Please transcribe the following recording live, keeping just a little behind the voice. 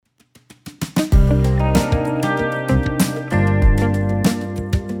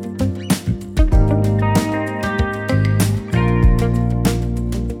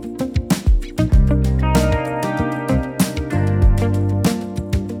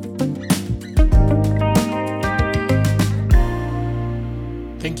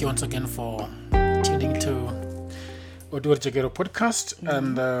you once again for tuning to Oduor Jagero podcast,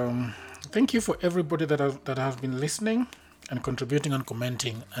 and thank you for everybody that has been listening and contributing and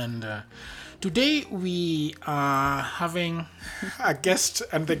commenting. And today we are having a guest,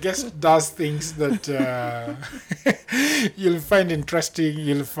 and the guest does things that you'll find interesting,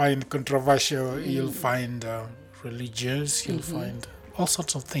 you'll find controversial, you'll find religious, you'll find all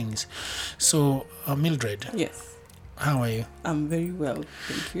sorts of things. So, Mildred. Yes. How are you? I'm very well,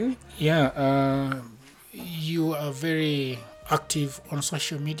 thank you. Yeah, you are very active on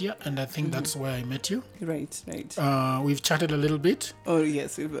social media, and I think that's where I met you. Right. We've chatted a little bit. Oh,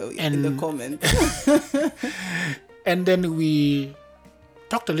 yes, we will, in the comments. And then we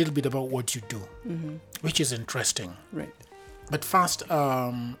talked a little bit about what you do, which is interesting. Right. But first,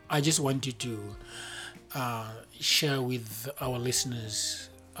 I just want you to share with our listeners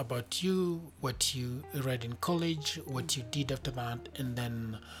about you, what you read in college, what you did after that, and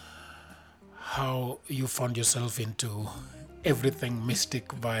then how you found yourself into everything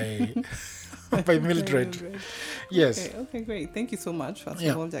mystic by Mildred. Yes. Okay, great. Thank you so much, first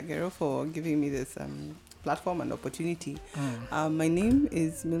of all, Jagero, for giving me this platform and opportunity. My name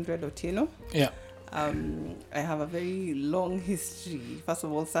is Mildred Otieno. Yeah. I have a very long history. First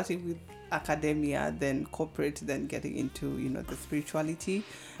of all, starting with academia, then corporate, then getting into the spirituality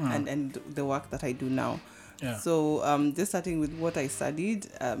and the work that I do now. Yeah. So just starting with what I studied,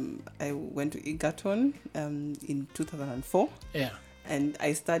 I went to Egerton in 2004. Yeah. And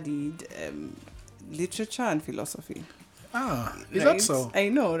I studied literature and philosophy. Is that so? I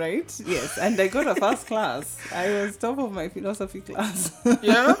know, right? Yes. And I got a first class. I was top of my philosophy class.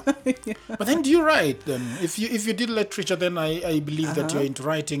 Yeah? But then do you write then? If you did literature, then I believe that you're into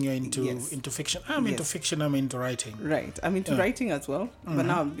writing, you're into fiction. I'm into fiction, I'm into writing. Right. I'm into writing as well. But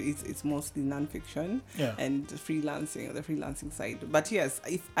now it's mostly non-fiction and freelancing, the freelancing side. But yes,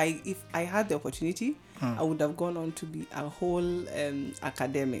 if I had the opportunity, I would have gone on to be a whole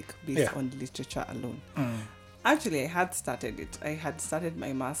academic based on literature alone. Actually, I had started it. I had started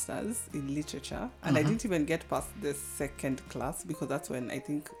my master's in literature, and I didn't even get past the second class because that's when I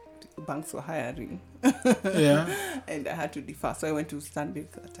think banks were hiring. And I had to defer. So I went to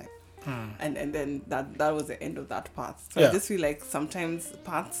Stanbic at that time. And then that was the end of that path. So I just feel like sometimes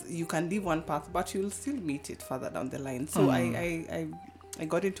paths, you can leave one path, but you'll still meet it further down the line. So I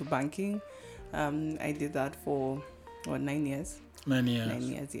got into banking. I did that for 9 years. 9 years. 9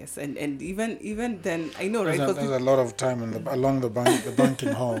 years, yes. And even then, I know, right? There's a lot of time along the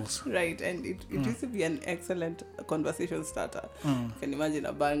banking halls. Right, and it used to be an excellent conversation starter. You can imagine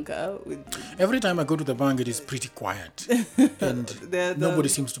a banker with... Every time I go to the bank, it is pretty quiet. And nobody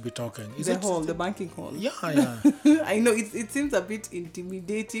seems to be talking. The banking hall. Yeah. I know, it seems a bit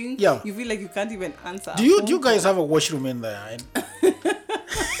intimidating. Yeah. You feel like you can't even answer. Do you guys have a washroom in there?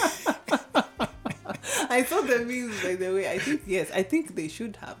 I saw the memes, by the way. I think they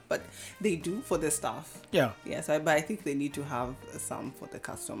should have, but they do for the staff. Yeah. Yes, but I think they need to have some for the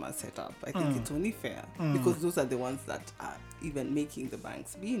customer setup. I think it's only fair because those are the ones that are even making the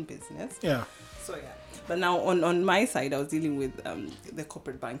banks be in business. Yeah. So yeah. But now on my side, I was dealing with the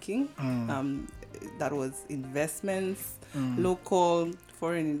corporate banking. That was investments, local,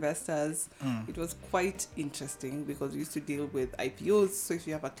 foreign investors. It was quite interesting because we used to deal with IPOs. So if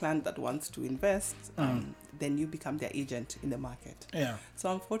you have a client that wants to invest, then you become their agent in the market. Yeah. So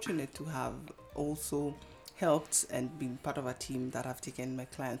I'm fortunate to have also helped and been part of a team that have taken my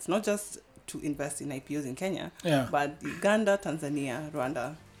clients, not just to invest in IPOs in Kenya, but Uganda, Tanzania,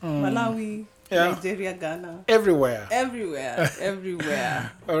 Rwanda, Malawi, Nigeria, Ghana. Everywhere.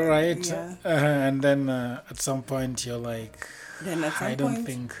 All right. Yeah. And then at some point you're like, I don't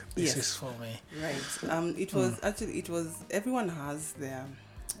think this is for me. Right. It was everyone has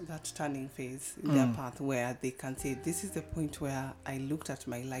that turning phase in their path where they can say, this is the point where I looked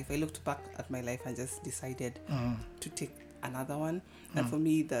back at my life and just decided to take another one. And for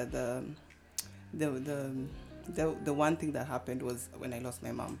me, the one thing that happened was when I lost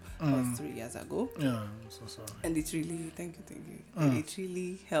my mom. That was 3 years ago. Yeah, I'm so sorry. And it really, thank you. It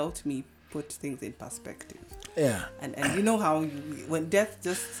really helped me put things in perspective. Yeah. And you know how when death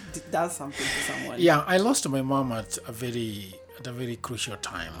just does something to someone. Yeah, I lost my mom at a very crucial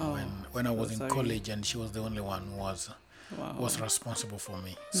time when I was in college, and she was the only one who was responsible for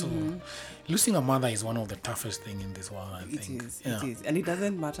me. So losing a mother is one of the toughest things in this world, I think. It is. And it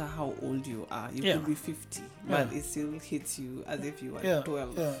doesn't matter how old you are. You could be 50, but it still hits you as if you were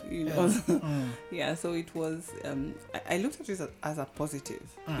 12. You know? So it was, I looked at it as a positive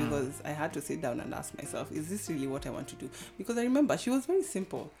because I had to sit down and ask myself, is this really what I want to do? Because I remember she was very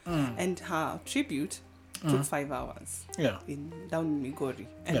simple and her tribute took 5 hours. Yeah. Down in Migori.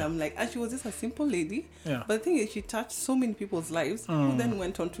 And I'm like, and she was just a simple lady. Yeah. But the thing is, she touched so many people's lives who then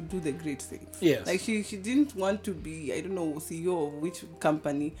went on to do the great things. Yes. Like she didn't want to be, I don't know, CEO of which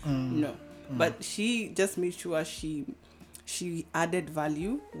company. No. But she just made sure she added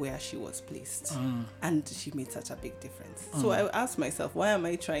value where she was placed, and she made such a big difference. So I asked myself, what am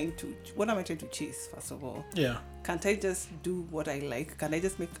I trying to chase, first of all? Yeah. Can't I just do what I like? Can I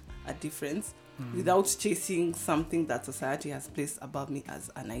just make a difference without chasing something that society has placed above me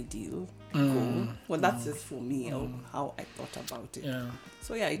as an ideal goal? Well, that's just for me, how I thought about it. Yeah.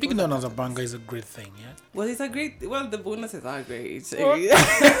 So yeah, being known as a banker is a great thing, yeah. Well, it's a great. Well, the bonuses are great. The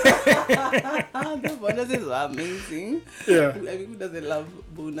bonuses are amazing. Yeah. I mean, who doesn't love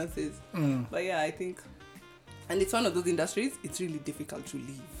bonuses? But yeah, I think, and it's one of those industries. It's really difficult to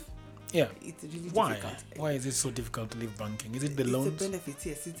leave. Yeah. It's really Why? difficult. Why is it so difficult to leave banking? Is it the loans? It's the benefits,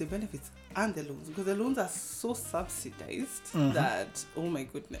 yes. It's the benefits and the loans, because the loans are so subsidized that, oh my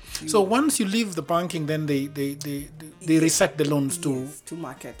goodness. So once you leave the banking, then they reset the loans to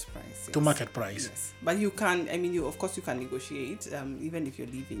market price. Yes. To market price. Yes. But you can, I mean, of course you can negotiate. Even if you're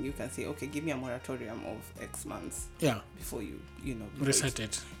leaving, you can say, okay, give me a moratorium of X months. Yeah. Before you reset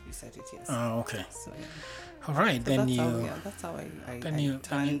it. Reset it, yes. Oh, okay. So yeah. All right, so then that's how I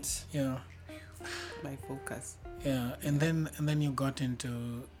turned my focus. Yeah, and then you got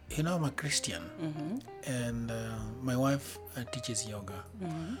into, I'm a Christian, and my wife teaches yoga,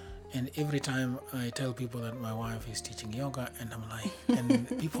 and every time I tell people that my wife is teaching yoga, and I'm like, and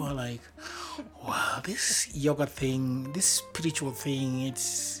people are like, wow, this yoga thing, this spiritual thing,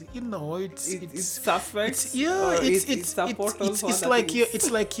 it's suspect.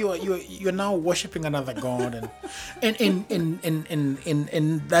 It's like you're now worshiping another god, and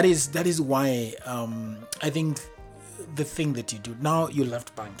that is why I think the thing that you do now, you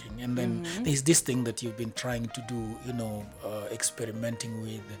left banking, and then there's this thing that you've been trying to do, experimenting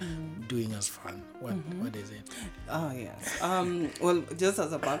with, doing as fun. What is it? Oh yes. Well, just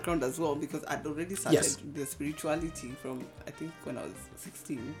as a background as well, because I'd already started the spirituality from, I think, when I was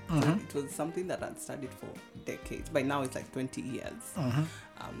 16. So it was something that I'd studied for decades. By now it's like 20 years.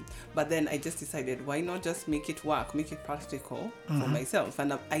 But then I just decided, why not just make it work, make it practical for myself?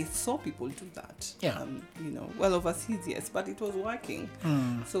 And I saw people do that. Yeah. Well, overseas, yes, but it was working.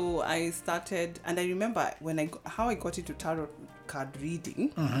 So I started, and I remember how I got into tarot card reading,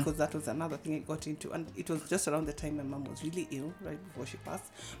 because that was another thing I got into, and it was just around the time my mom was really ill, right before she passed,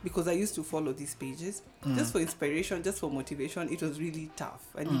 because I used to follow these pages just for inspiration, just for motivation. It was really tough,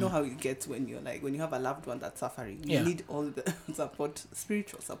 and you know how it gets when you have a loved one that's suffering. You need all the support,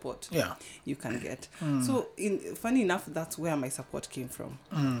 spiritual support you can get. So funny enough, that's where my support came from.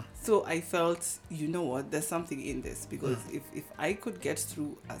 So I felt, you know what, there's something in this, because if I could get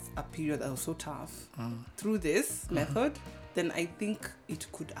through a period that was so tough through this method, then I think it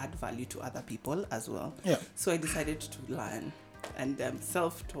could add value to other people as well. Yeah. So I decided to learn, and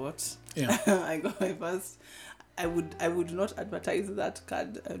self-taught. Yeah. I got my first. I would not advertise that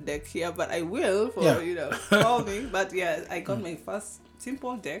card deck here, but I will for call me. But yeah, I got my first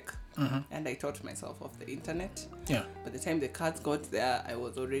simple deck, and I taught myself off the internet. Yeah. By the time the cards got there, I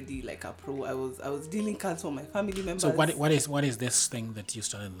was already like a pro. I was dealing cards for my family members. So what is this thing that you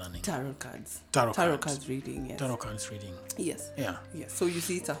started learning? Tarot cards. Tarot cards reading. Yes. Tarot cards reading. Yes. Yeah. Yes. So you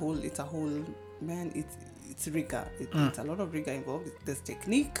see, it's a whole man. It's rigor. It's a lot of rigor involved. There's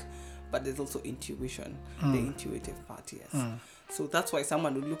technique, but there's also intuition, the intuitive part, yes. So that's why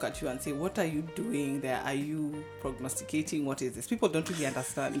someone would look at you and say, what are you doing there? Are you prognosticating? What is this? People don't really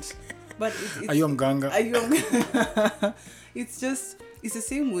understand. But are you mganga? It's the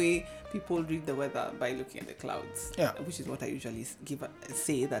same way people read the weather by looking at the clouds, which is what I usually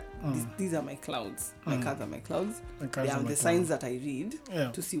say that these are my clouds. My cards are my clouds. They are the signs that I read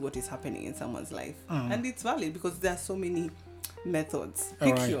to see what is happening in someone's life. And it's valid because there are so many methods.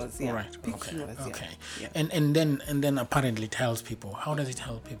 Pick yours. Yeah. And then apparently it helps people. How does it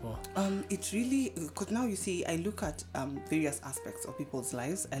help people? It really, because now you see, I look at various aspects of people's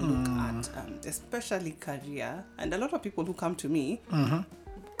lives. I look at especially career, and a lot of people who come to me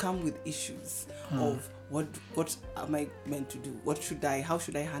come with issues of what am I meant to do? How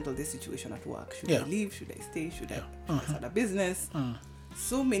should I handle this situation at work? Should I leave? Should I stay? Should I start a business?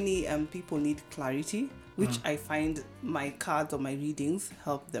 So many people need clarity, which I find my cards or my readings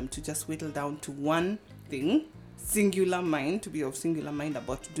help them to just whittle down to one thing singular mind, to be of singular mind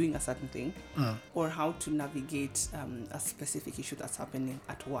about doing a certain thing, or how to navigate a specific issue that's happening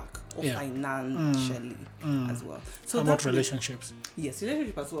at work or financially as well. So about relationships. Yes,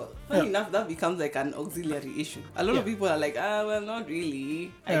 relationship as well. Funny enough, that becomes like an auxiliary issue. A lot of people are like, well, not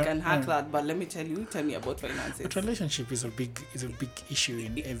really. I can hack that, but let me tell me about finances. But relationship is a big issue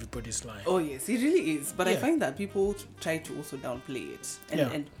in everybody's life. Oh yes, it really is. But I find that people try to also downplay it.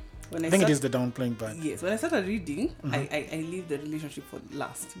 And when I think it is the downplaying part. Yes, when I started reading, I leave the relationship for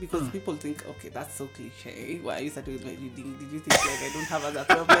last because people think, okay, that's so cliche. Why are you starting with my reading? Did you think like I don't have other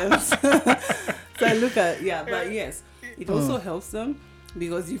problems? So I look at but yes, it also helps them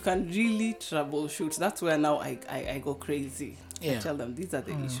because you can really troubleshoot. That's where now I go crazy. I tell them these are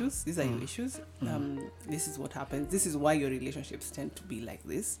the issues. These are your issues. This is what happens. This is why your relationships tend to be like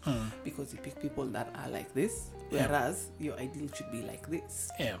this because you pick people that are like this. Whereas your ideal should be like this.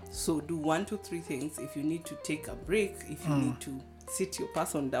 So do 1, 2, 3 things. If you need to take a break, if you need to sit your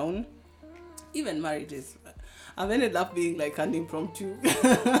person down, even marriages, I've ended up being like an impromptu,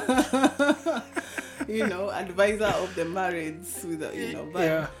 advisor of the marrieds with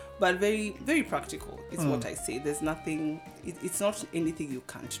but very, very practical is what I say. There's nothing. It's not anything you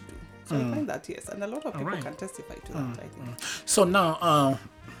can't do. So I find that and a lot of people can testify to that. I think. So now.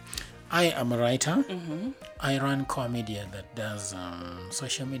 I am a writer. I run Core Media that does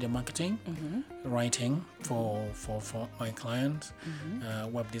social media marketing, writing for my clients,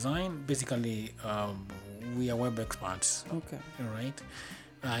 web design. Basically, we are web experts. Okay. Right.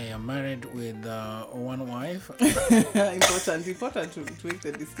 I am married with one wife. Important to make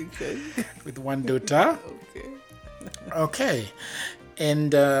the distinction. With one daughter. Okay.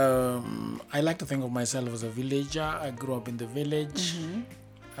 And I like to think of myself as a villager. I grew up in the village.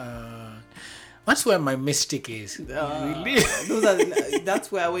 That's where my mystic is. Really?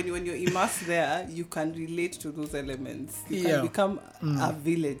 That's where when you're immersed there, you can relate to those elements. You can become a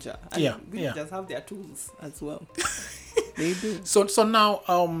villager. And villagers have their tools as well. They do. So now,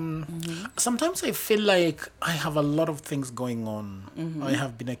 sometimes I feel like I have a lot of things going on. I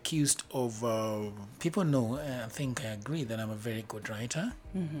have been accused of, people know, I think I agree that I'm a very good writer,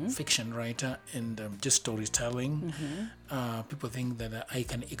 fiction writer, and just storytelling. People think that I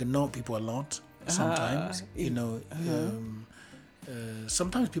can ignore people a lot sometimes.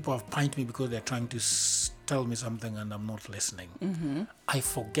 Sometimes people have pint me because they're trying to tell me something and I'm not listening. I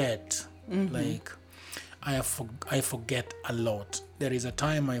forget, I forget a lot. There is a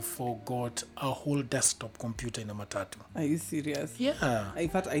time I forgot a whole desktop computer in a matatu. Are you serious? Yeah. In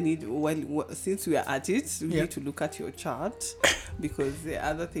fact, I need, since we are at it, we need to look at your chart because the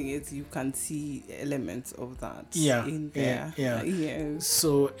other thing is you can see elements of that in there. Yeah.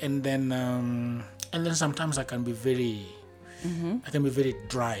 So, and then sometimes I can be very, I can be very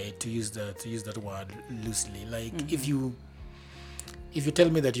dry to use that word loosely. Like if you tell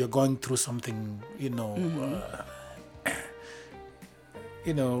me that you're going through something, you're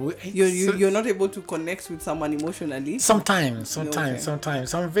not able to connect with someone emotionally. Sometimes.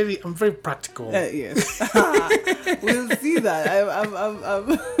 I'm very practical. Yes, we'll see that.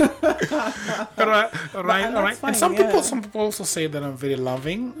 All right. And some people also say that I'm very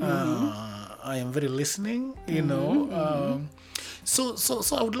loving. I am very listening. So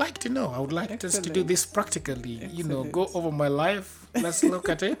I would like to know. I would like us to do this practically. Go over my life. Let's look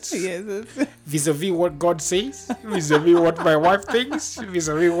at it. Yes. Vis-a-vis what God says, vis-a-vis what my wife thinks,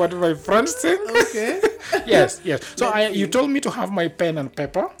 vis-a-vis what my friends think. Okay. Yes. So you told me to have my pen and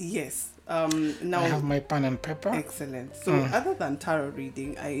paper. Yes. Now I have my pen and paper. Excellent. So other than tarot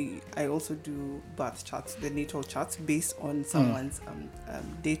reading, I also do birth charts, the natal charts based on someone's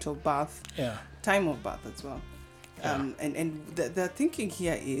date of birth, time of birth as well. And the thinking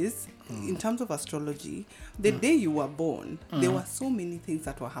here is, in terms of astrology, the day you were born, there were so many things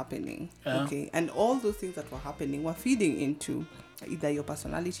that were happening. Okay, and all those things that were happening were feeding into either your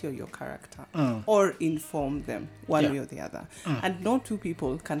personality or your character, or inform them one way or the other. And no two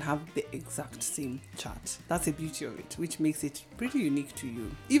people can have the exact same chart. That's the beauty of it, which makes it pretty unique to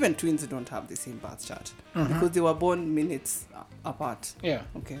you. Even twins don't have the same birth chart because they were born minutes apart.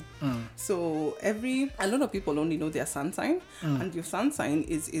 Okay. So a lot of people only know their sun sign, and your sun sign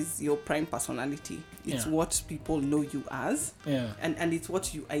is your prime personality. It's what people know you as, and it's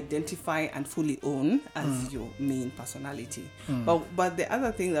what you identify and fully own as your main personality. But the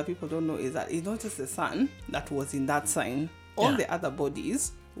other thing that people don't know is that it's not just the sun that was in that sign. All the other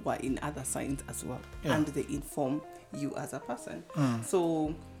bodies were in other signs as well, and they inform you as a person.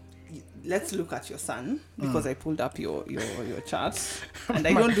 So let's look at your sun, because I pulled up your chart, and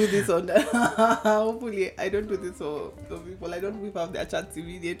I don't do this on hopefully I don't do this for people. I don't whip out their charts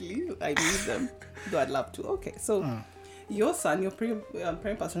immediately. I read them, though I'd love to. Okay, so your sun, your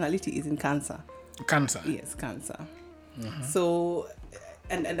prime personality is in Cancer. Yes, Cancer. Mm-hmm. So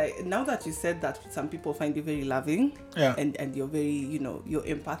and now that you said that, some people find you very loving, and you're very, you're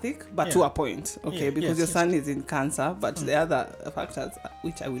empathic, but to a point, okay, because your sun is in Cancer, but the other factors,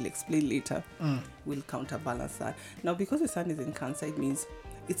 which I will explain later, will counterbalance that. Now, because the sun is in Cancer, it means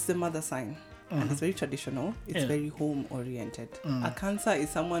it's the mother sign, and it's very traditional, it's very home oriented. A Cancer is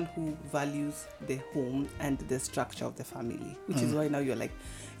someone who values the home and the structure of the family, which is why now you're like,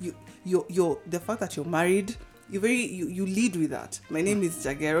 you're the fact that you're married, you lead with that. My name is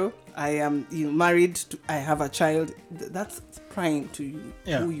Jagero. I am married. I have a child. That's prime to you,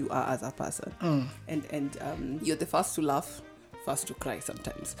 who you are as a person. And you're the first to laugh, first to cry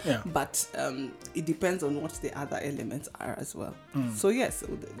sometimes. But it depends on what the other elements are as well. So yes,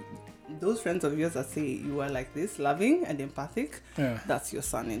 those friends of yours that say you are like this, loving and empathic, that's your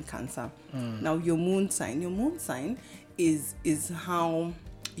sun in Cancer. Now your moon sign is how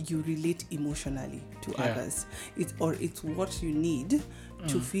you relate emotionally to others. It's what you need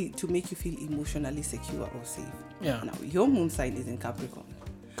to make you feel emotionally secure or safe. Now your moon sign is in Capricorn.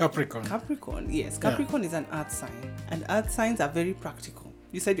 Yes. Capricorn is an earth sign, and earth signs are very practical.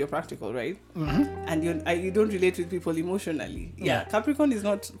 You said you're practical, right? And you don't relate with people emotionally. Capricorn is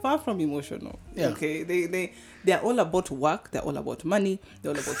not far from emotional. Okay, they are all about work. They're all about money.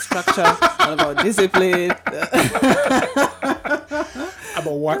 They're all about structure. all about discipline.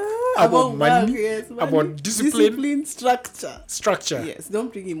 About work. About money. Yes, money. About discipline. Structure. Yes,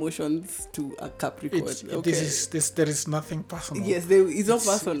 don't bring emotions to a Capricorn. There is nothing personal. Yes, it's not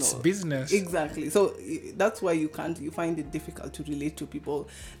personal. It's business. Exactly. So that's why you find it difficult to relate to people.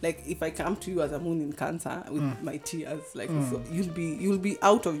 Like if I come to you as a moon in Cancer with my tears, so you'll be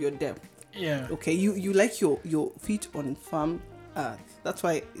out of your depth. Okay. You like your feet on firm earth. That's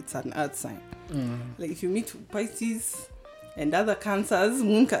why it's an earth sign. Like if you meet Pisces and other Cancers,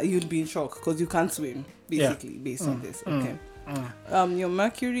 you'll be in shock because you can't swim, basically, based on this. Okay. Your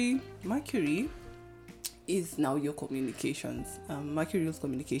Mercury is now your communications. Mercurial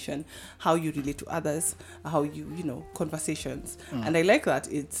communication, how you relate to others, how you conversations. And I like that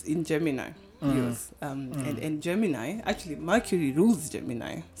it's in Gemini. Yes. And Gemini, actually Mercury rules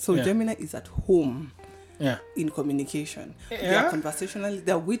Gemini. So Gemini is at home. In communication. They are conversational,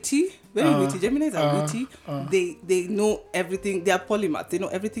 they're witty, very witty. Geminis are witty. They know everything. They are polymath. They know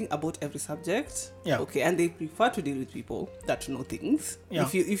everything about every subject. Okay, and they prefer to deal with people that know things.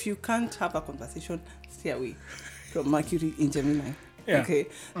 If you can't have a conversation, stay away from Mercury in Gemini. Okay,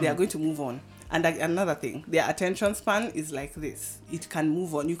 they are going to move on. And another thing, their attention span is like this. It can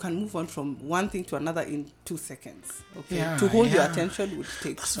move on. You can move on from one thing to another in 2 seconds. Okay, to hold your attention would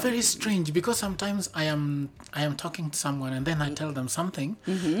take. That's very strange, because sometimes I am talking to someone and then I tell them something,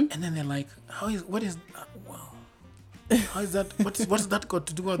 and then they're like, what is that? What's that got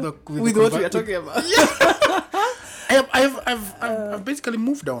to do with what we are talking about? I've basically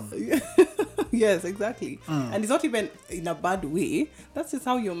moved on. Yes, exactly. And it's not even in a bad way. That's just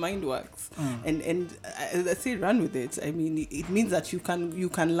how your mind works. And I say run with it. I mean, it means that you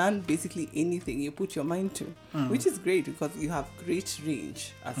can learn basically anything you put your mind to, which is great because you have great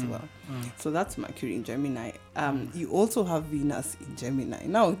range as well. So that's Mercury in Gemini. You also have Venus in Gemini.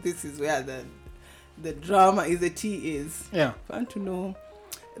 Now, this is where the drama is, the tea is. Fun to know.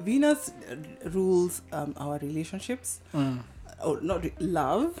 Venus rules our relationships. Or not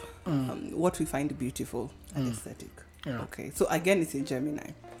love, what we find beautiful and aesthetic. Okay, so again, it's in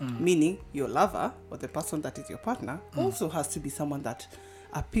Gemini, meaning your lover or the person that is your partner also has to be someone that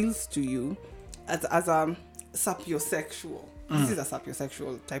appeals to you as a sapiosexual. This is a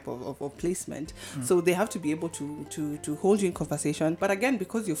sapiosexual type of placement. So they have to be able to hold you in conversation. But again,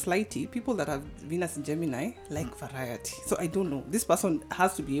 because you're flighty, people that have Venus in Gemini like variety. So I don't know. This person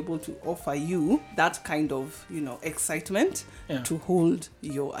has to be able to offer you that kind of, excitement to hold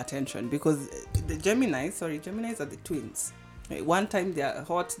your attention. Because the Geminis are the twins. Right? One time they are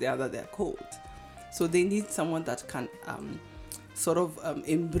hot, the other they are cold. So they need someone that can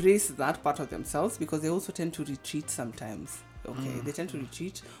embrace that part of themselves, because they also tend to retreat sometimes. Okay, they tend to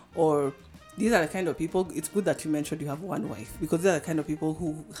retreat, or these are the kind of people. It's good that you mentioned you have one wife, because they're the kind of people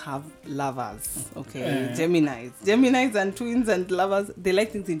who have lovers. Okay, Geminis and twins and lovers, they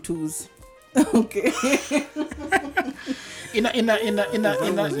like things in twos. Okay. in a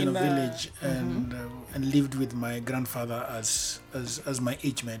village, and lived with my grandfather as my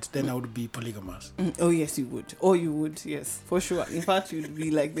age mate, then I would be polygamous. Oh yes, you would. Oh, you would. Yes, for sure. In fact, you'd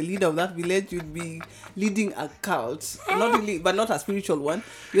be like the leader of that village. You'd be leading a cult, not really, but not a spiritual one.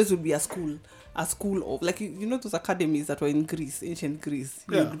 Yours would be a school of, like, you know those academies that were in Greece, ancient Greece.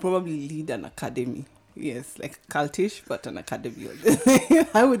 You'd probably lead an academy. Yes, like cultish, but an academy.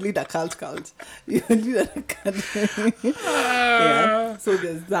 I would lead a cult. You would lead an academy. Yeah. So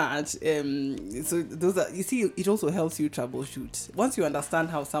there's that. So those are, you see, it also helps you troubleshoot. Once you understand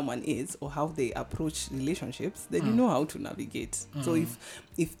how someone is or how they approach relationships, then you know how to navigate. So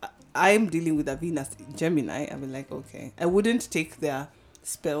if I'm dealing with a Venus Gemini, I'll be like, okay, I wouldn't take their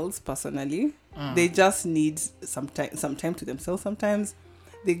spells personally. They just need some time to themselves. Sometimes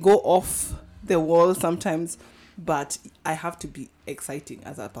they go off the wall sometimes, but I have to be exciting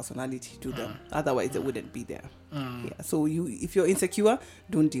as a personality to them, otherwise they wouldn't be there. So if you're insecure,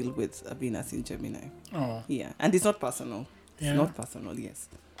 don't deal with a Venus in Gemini. And it's not personal. It's not personal. Yes.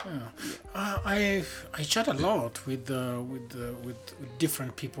 I chat a lot with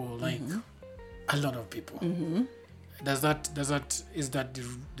different people, like a lot of people. Is that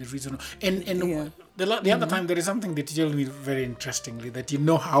the reason? And the other time there is something that you told me very interestingly, that you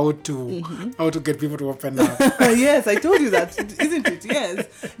know how to get people to open up. Yes, I told you that, isn't it? Yes,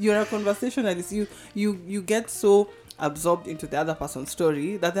 you're a conversationalist. You get so absorbed into the other person's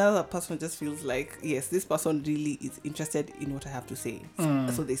story that the other person just feels like, yes, this person really is interested in what I have to say.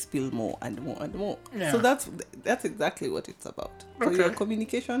 So they spill more and more and more. So that's exactly what it's about. So your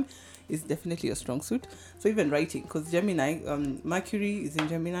communication is definitely a strong suit. So even writing, because Gemini, Mercury is in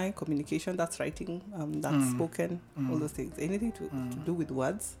Gemini, communication, that's writing, that's spoken, all those things. Anything to do with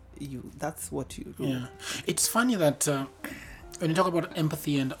words, that's what you do. Yeah. It's funny that when you talk about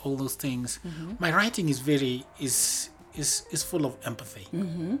empathy and all those things, my writing is is full of empathy.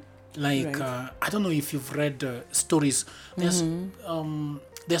 Like, I don't know if you've read stories.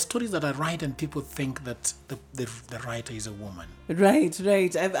 There's stories that I write and people think that the writer is a woman. Right.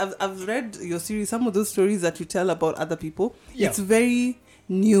 I've read your series. Some of those stories that you tell about other people, it's very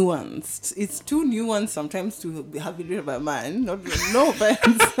nuanced. It's too nuanced sometimes to have been written by a man. No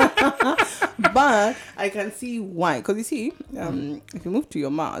offense. But I can see why. Because you see, if you move to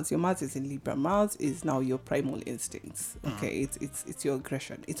your Mars is in Libra. Mars is now your primal instincts. Okay, it's your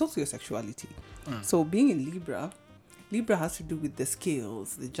aggression. It's also your sexuality. So being in Libra has to do with the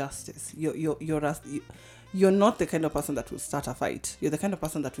skills, the justice. You're not the kind of person that will start a fight. You're the kind of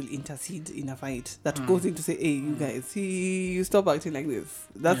person that will intercede in a fight, that goes in to say, hey, you guys, you stop acting like this.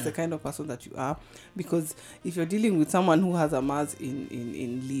 That's the kind of person that you are. Because if you're dealing with someone who has a Mars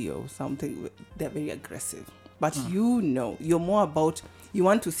in Leo, something, they're very aggressive. But you're more about, you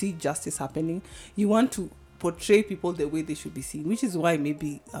want to see justice happening. You want to portray people the way they should be seen, which is why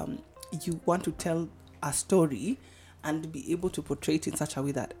maybe you want to tell a story and be able to portray it in such a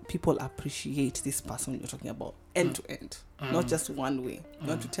way that people appreciate this person you're talking about end to end, not just one way. You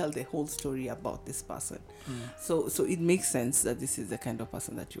want to tell the whole story about this person. So it makes sense that this is the kind of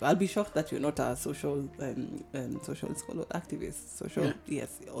person that you. I'll be shocked that you're not a social scholar activist,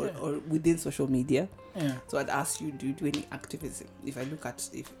 or within social media. So I'd ask you, do you do any activism? If I look at,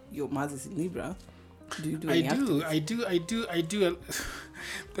 if your Mars is in Libra, do you do any activism? I do.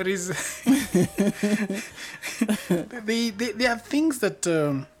 There is there are things that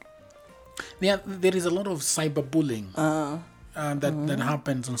there is a lot of cyberbullying that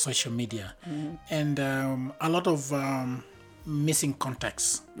happens on social media, and a lot of missing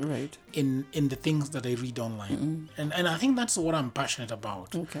context in the things that I read online, and I think that's what I'm passionate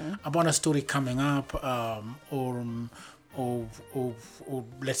about. About a story coming up, or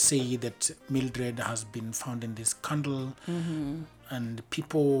let's say that Mildred has been found in this candle, and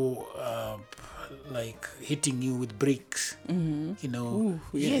people like hitting you with bricks, you know.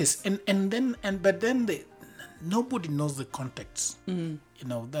 Yes, but then nobody knows the context. You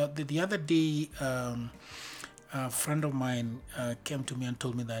know, the other day, a friend of mine came to me and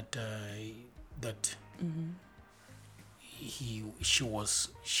told me that she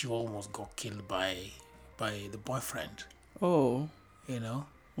almost got killed by the boyfriend. Oh, you know.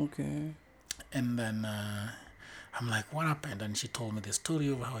 Okay. And then I'm like, what happened? And she told me the story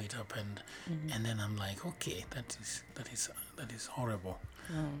of how it happened. And then I'm like, okay, that is horrible.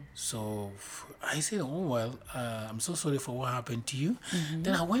 So I said, oh well, I'm so sorry for what happened to you.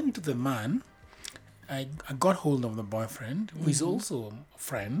 Then I went to the man. I got hold of the boyfriend, who is also a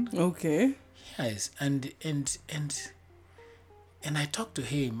friend. Okay. Yes, and I talked to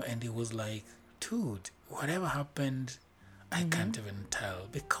him, and he was like, dude, whatever happened, I can't even tell,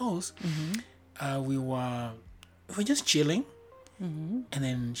 because we were just chilling, and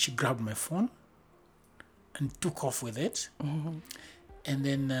then she grabbed my phone, and took off with it. And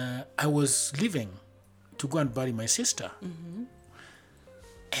then I was leaving to go and bury my sister.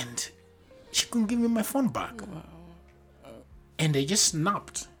 And she couldn't give me my phone back. Wow. And I just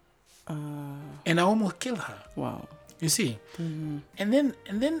snapped. And I almost killed her. Wow. You see? And then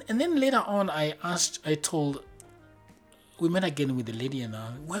later on we met again with the lady and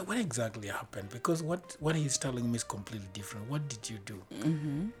what exactly happened? Because what he's telling me is completely different. What did you do?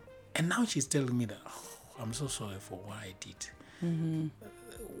 And now she's telling me that, I'm so sorry for what I did.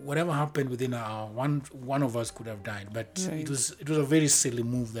 Whatever happened within an hour, one of us could have died. But it was a very silly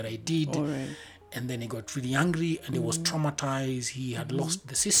move that I did. All right. And then he got really angry and he was traumatized. He had lost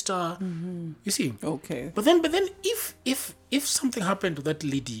the sister. You see? Okay. But then if something happened to that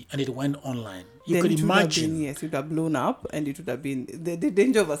lady and it went online, you could imagine. Yes, it would have blown up and it would have been the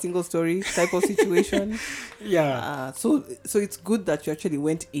danger of a single story type of situation. So it's good that you actually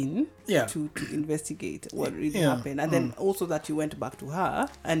went in to investigate what really happened. And then also that you went back to her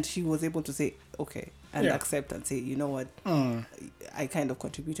and she was able to say, okay, and accept and say, you know what, I kind of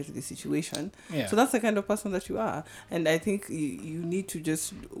contributed to this situation. So that's the kind of person that you are. And I think you need to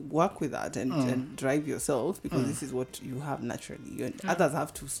just work with that and drive yourself, because this is what you have naturally. And others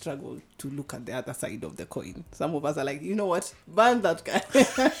have to struggle to look at the other side of the coin. Some of us are like, you know what, ban that guy.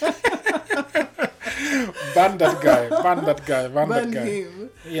 ban that guy. Ban him.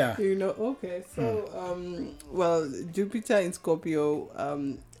 Yeah. You know, okay. So, well, Jupiter in Scorpio,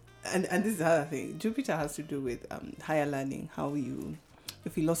 and this is the other thing. Jupiter has to do with higher learning, the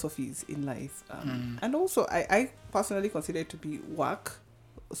philosophies in life. And also, I personally consider it to be work.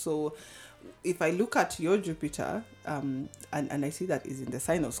 So if I look at your Jupiter, and I see that is in the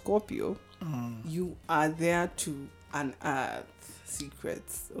sign of Scorpio, you are there to unearth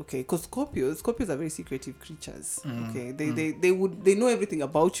secrets, okay? Because Scorpios are very secretive creatures, okay? They know everything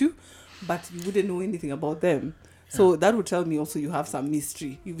about you, but you wouldn't know anything about them. So that would tell me also you have some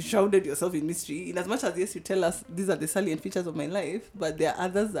mystery. You've shrouded yourself in mystery. In as much as, yes, you tell us these are the salient features of my life, but there are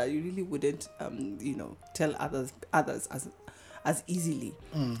others that you really wouldn't, tell others as easily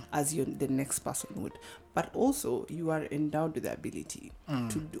as the next person would. But also, you are endowed with the ability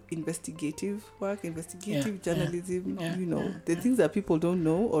to do investigative work, journalism, the things that people don't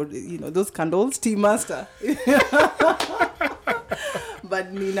know, or, those candles, tea master. But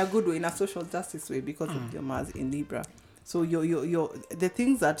in a good way, in a social justice way, because of your Mars in Libra. So the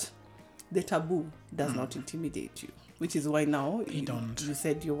things that the taboo does not intimidate you, which is why now you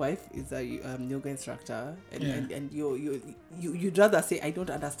said your wife is a yoga instructor, and you'd rather say, I don't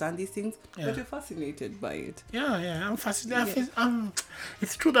understand these things, but you're fascinated by it. I'm fascinated.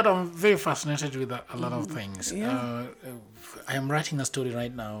 It's true that I'm very fascinated with a lot of things. I am writing a story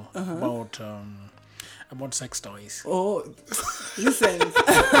right now about sex toys. Oh, listen.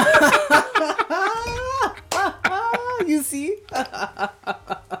 You see?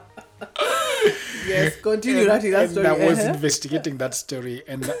 Yes, continue writing that story. And I was investigating that story,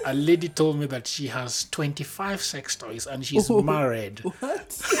 and a lady told me that she has 25 sex toys and she's married.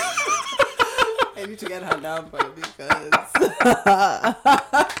 What? I need to get her number because...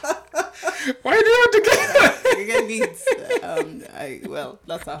 Why do you want to get her? You get needs.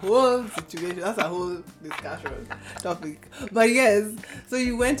 That's a whole situation. That's a whole discussion topic. But yes, so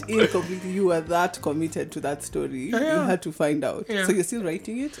you went in completely. You were that committed to that story. You had to find out. So you're still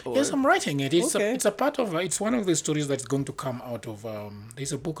writing it? Or? Yes, I'm writing it. It's a part of. It's one of the stories that's going to come out of.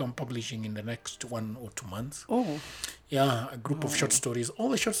 There's a book I'm publishing in the next 1 or 2 months. Oh. Yeah, a group of short stories. All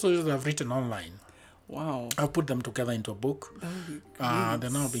the short stories that I've written online. Wow. I'll put them together into a book. They're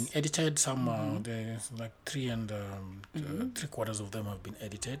now being edited. Some there's like 3 3/4 of them have been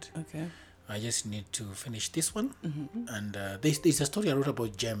edited. Okay. I just need to finish this one. And there's a story I wrote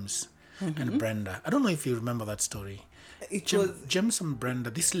about James and Brenda. I don't know if you remember that story. James and Brenda,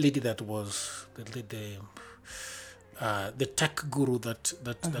 this lady that was the tech guru that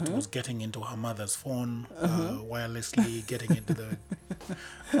was getting into her mother's phone wirelessly, getting into the.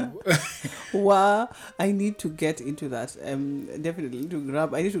 Wow, I need to get into that. Definitely I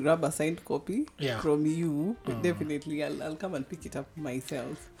need to grab a signed copy from you. Definitely, I'll come and pick it up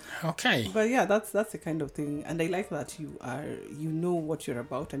myself. Okay. But yeah, that's the kind of thing, and I like that you know what you're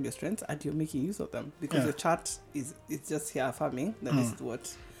about and your strengths, and you're making use of them, because your chart is just here affirming that this is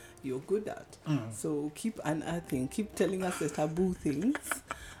what you're good at. So keep unearthing, keep telling us the taboo things.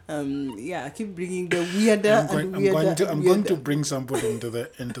 Keep bringing the weirder I'm going to bring somebody into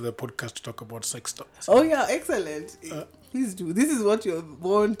the podcast to talk about sex toys. Oh yeah, excellent. Please do. This is what you're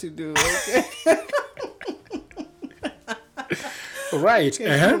born to do. Okay. Right.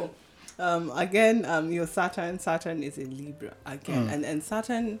 Cool. Again, your Saturn is in Libra again, and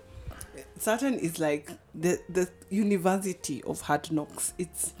Saturn Saturn is like the university of hard knocks.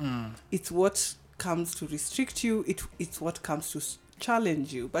 It's what comes to restrict you. It's what comes to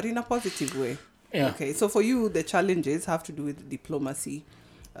challenge you, but in a positive way. Yeah. Okay, so for you, the challenges have to do with diplomacy,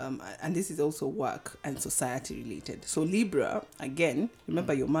 and this is also work and society related. So Libra, again,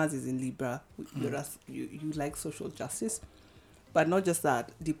 remember your Mars is in Libra. You like social justice, but not just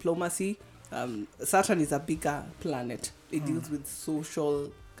that. Diplomacy. Saturn is a bigger planet. It deals with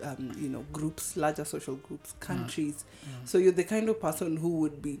social, groups, larger social groups, countries. So you're the kind of person who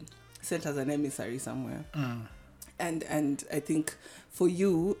would be sent as an emissary somewhere. And I think for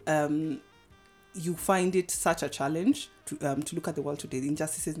you, you find it such a challenge to look at the world today. The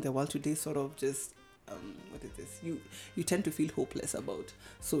injustices in the world today sort of just what is this? You tend to feel hopeless about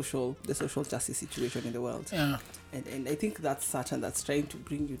the social justice situation in the world. Yeah. And I think that's Saturn that's trying to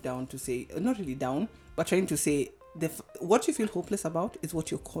bring you down to say, not really down, but trying to say what you feel hopeless about is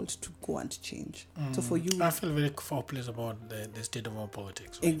what you're called to go and change. So for you, I feel very hopeless about the state of our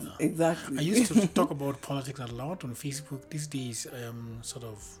politics right now. Exactly. I used to talk about politics a lot on Facebook. These days, sort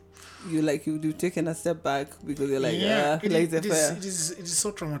of. You've taken a step back because you're like, it is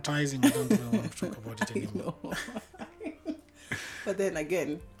so traumatizing. I don't even want to talk about it anymore. But then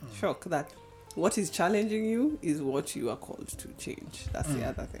again, shock that what is challenging you is what you are called to change. That's the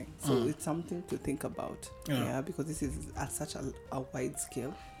other thing. So it's something to think about. Because this is at such a wide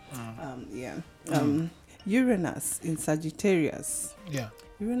scale. Uranus in Sagittarius. Yeah.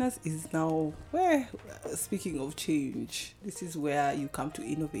 Uranus is now where, speaking of change, this is where you come to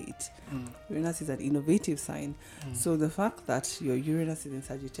innovate. Uranus is an innovative sign. So the fact that your Uranus is in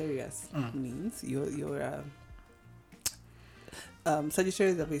Sagittarius means you're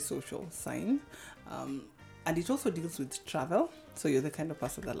Sagittarius is a very social sign. And it also deals with travel. So you're the kind of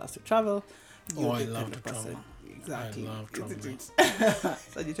person that loves to travel. I love to travel. Exactly. I love traveling.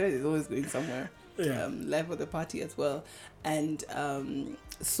 Sagittarius is always going somewhere. Yeah. Life of the party as well. And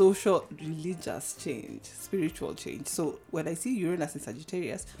social, religious change, spiritual change. So when I see Uranus in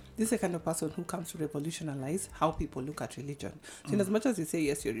Sagittarius, this is the kind of person who comes to revolutionize how people look at religion. So in as much as you say,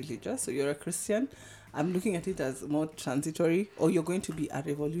 yes, you're religious, so you're a Christian, I'm looking at it as more transitory, or you're going to be a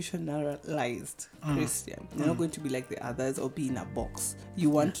revolutionized Christian. You're not going to be like the others or be in a box. You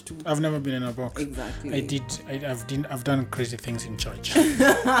want to... I've never been in a box. Exactly. I've done crazy things in church. Dare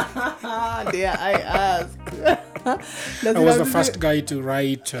I ask? I was the first guy to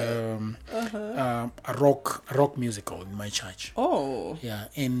write a rock musical in my church. Oh. Yeah,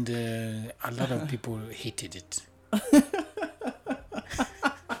 and a lot of people hated it.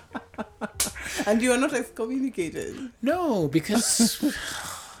 And you are not excommunicated? No, because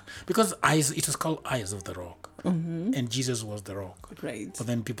it was called Eyes of the Rock, and Jesus was the rock. Right. But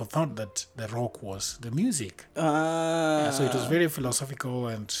then people thought that the rock was the music. So it was very philosophical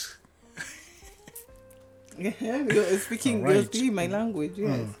and... You're speaking my language,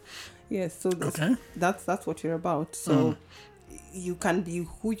 yes. Yes, so that's what you're about. So you can be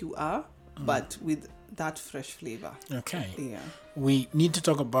who you are, but with that fresh flavor. Okay. Yeah. We need to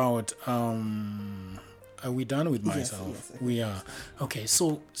talk about are we done with myself? Yes, we are. Okay,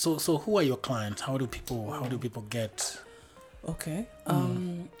 so who are your clients? How do people get? Okay.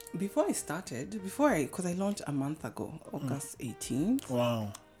 Before I launched a month ago, August 18th.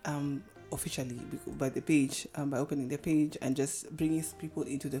 Wow. Officially by the page, by opening the page and just bringing people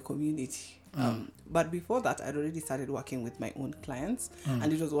into the community. But before that, I'd already started working with my own clients,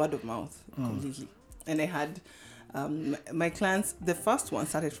 and it was word of mouth completely. And I had my clients, the first one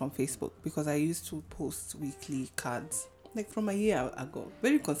started from Facebook because I used to post weekly cards like from a year ago,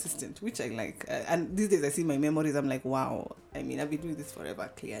 very consistent, which I like. And these days I see my memories, I'm like, wow, I mean, I've been doing this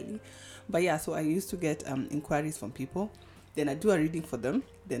forever, clearly. But yeah, so I used to get inquiries from people. Then I'd do a reading for them.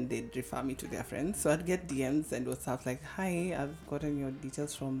 Then they'd refer me to their friends. So I'd get DMs and WhatsApp like, hi, I've gotten your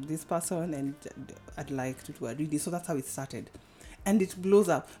details from this person and I'd like to do a reading. So that's how it started. And it blows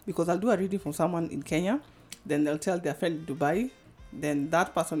up because I'll do a reading from someone in Kenya. Then they'll tell their friend in Dubai. Then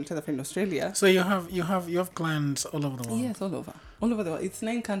that person will tell their friend in Australia. So you have clients all over the world? Yes, all over the world. It's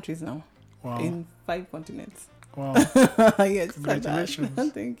 9 countries now. Wow. In 5 continents. Wow. Yes. Congratulations.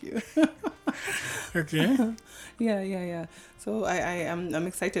 Thank you. Okay. Yeah. So I'm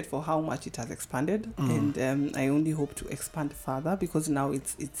excited for how much it has expanded, and I only hope to expand further because now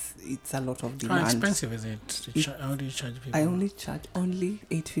it's a lot of demand. How expensive is it? How do you charge people? I only charge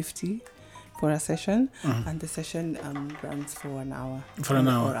 $850 for a session, and the session runs for an hour. For an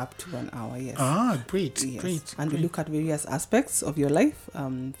hour? Or up to an hour, yes. Ah, great, yes. great. And we look at various aspects of your life,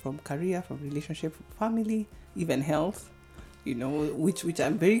 from career, from relationship, from family, even health. which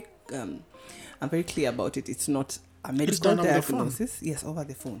I'm very clear about it. It's not a medical diagnosis. Yes, over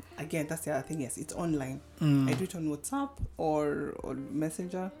the phone. Again, that's the other thing. Yes, it's online. I do it on WhatsApp or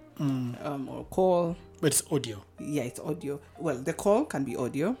Messenger or call. But it's audio. Yeah, it's audio. Well, the call can be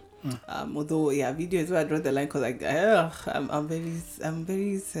audio. Although, video is where I draw the line because I'm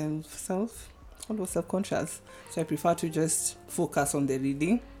very self-conscious. So I prefer to just focus on the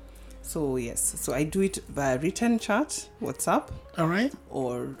reading. So yes, so I do it via written chat, WhatsApp. All right.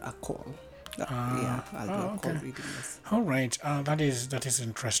 Or a call. I'll do a call reading. Yes. All right. That is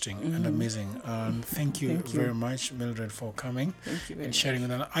interesting and amazing. Thank you very much, Mildred, for coming and sharing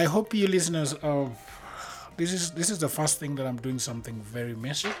with us. I hope you listeners. This is the first thing that I'm doing something very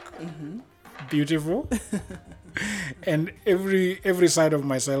magic, beautiful, and every side of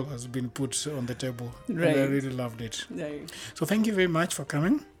myself has been put on the table. Right. And I really loved it. Right. So thank you very much for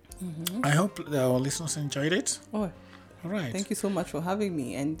coming. I hope our listeners enjoyed it. Oh, all right. Thank you so much for having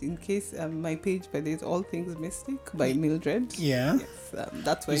me. And in case my page, but it's All Things Mystic by Mildred. Yeah. Yes,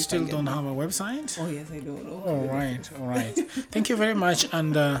 that's why you still don't have a website. Oh yes, I don't know. All right. Thank you very much,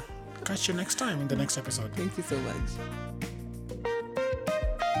 and catch you next time in the next episode. Thank you so much.